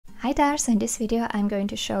Hi there, so in this video I'm going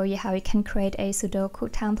to show you how you can create a Sudoku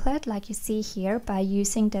template like you see here by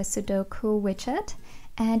using the Sudoku widget.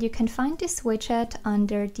 And you can find this widget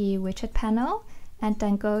under the widget panel and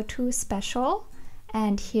then go to special,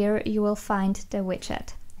 and here you will find the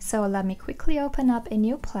widget. So let me quickly open up a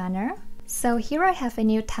new planner. So here I have a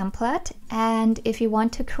new template, and if you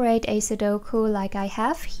want to create a Sudoku like I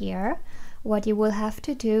have here, what you will have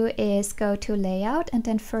to do is go to layout and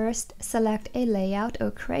then first select a layout or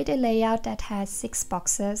create a layout that has 6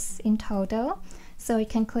 boxes in total. So you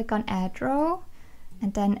can click on add row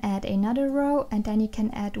and then add another row, and then you can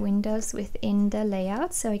add windows within the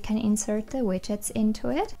layout so you can insert the widgets into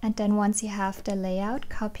it. And then once you have the layout,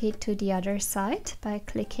 copy it to the other side by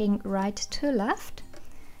clicking right to left.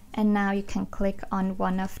 And now you can click on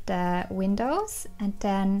one of the windows and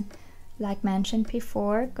then, like mentioned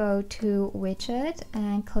before, go to widget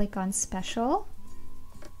and click on special.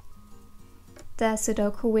 The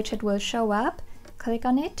Sudoku widget will show up. Click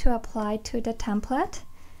on it to apply to the template,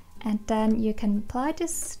 and then you can apply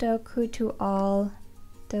this Sudoku to all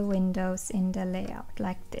the windows in the layout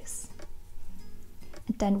like this.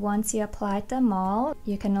 And then once you applied them all,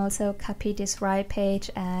 you can also copy this right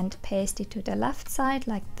page and paste it to the left side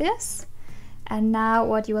like this. And now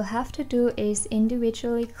what you will have to do is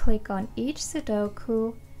individually click on each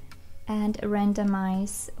Sudoku and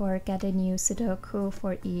randomize or get a new Sudoku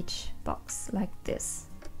for each box like this.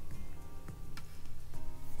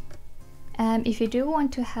 If you do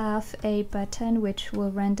want to have a button which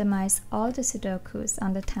will randomize all the Sudokus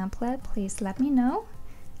on the template, please let me know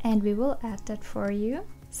and we will add that for you.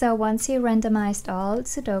 So once you randomized all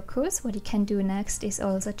Sudokus, what you can do next is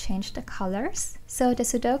also change the colors. So the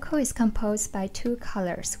Sudoku is composed by 2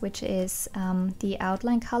 colors, which is the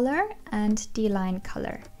outline color and the line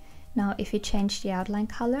color. Now if you change the outline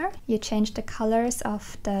color, you change the colors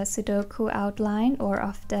of the Sudoku outline or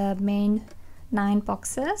of the main 9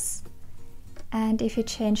 boxes. And if you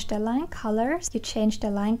change the line colors, you change the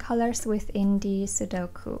line colors within the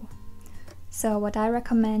Sudoku. So what I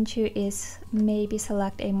recommend you is maybe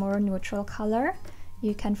select a more neutral color.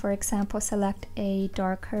 You can, for example, select a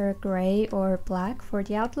darker gray or black for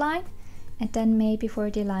the outline, and then maybe for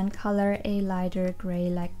the line color a lighter gray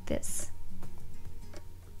like this.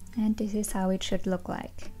 And this is how it should look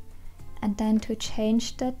like. And then to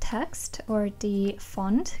change the text or the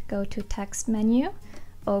font, go to text menu,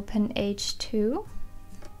 open H2,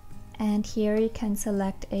 and here you can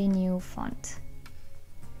select a new font.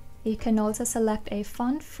 You can also select a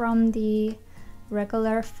font from the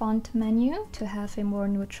regular font menu to have a more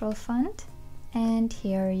neutral font, and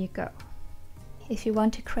here you go. If you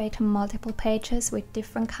want to create multiple pages with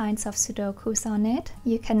different kinds of Sudokus on it,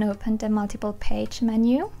 you can open the multiple page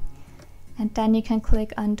menu, and then you can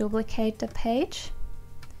click on duplicate the page,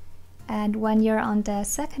 and when you're on the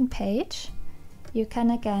second page, you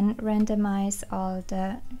can again randomize all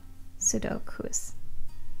the Sudokus.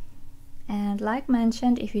 And like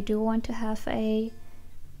mentioned, if you do want to have a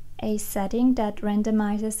setting that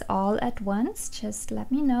randomizes all at once, just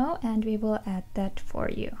let me know and we will add that for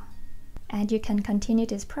you. And you can continue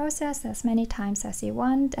this process as many times as you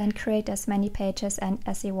want and create as many pages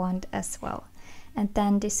as you want as well. And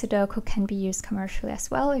then this Sudoku can be used commercially as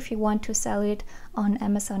well if you want to sell it on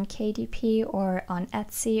Amazon KDP or on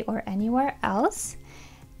Etsy or anywhere else.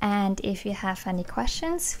 And if you have any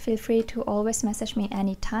questions, feel free to always message me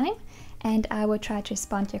anytime, and I will try to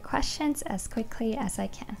respond to your questions as quickly as I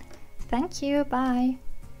can. Thank you, bye!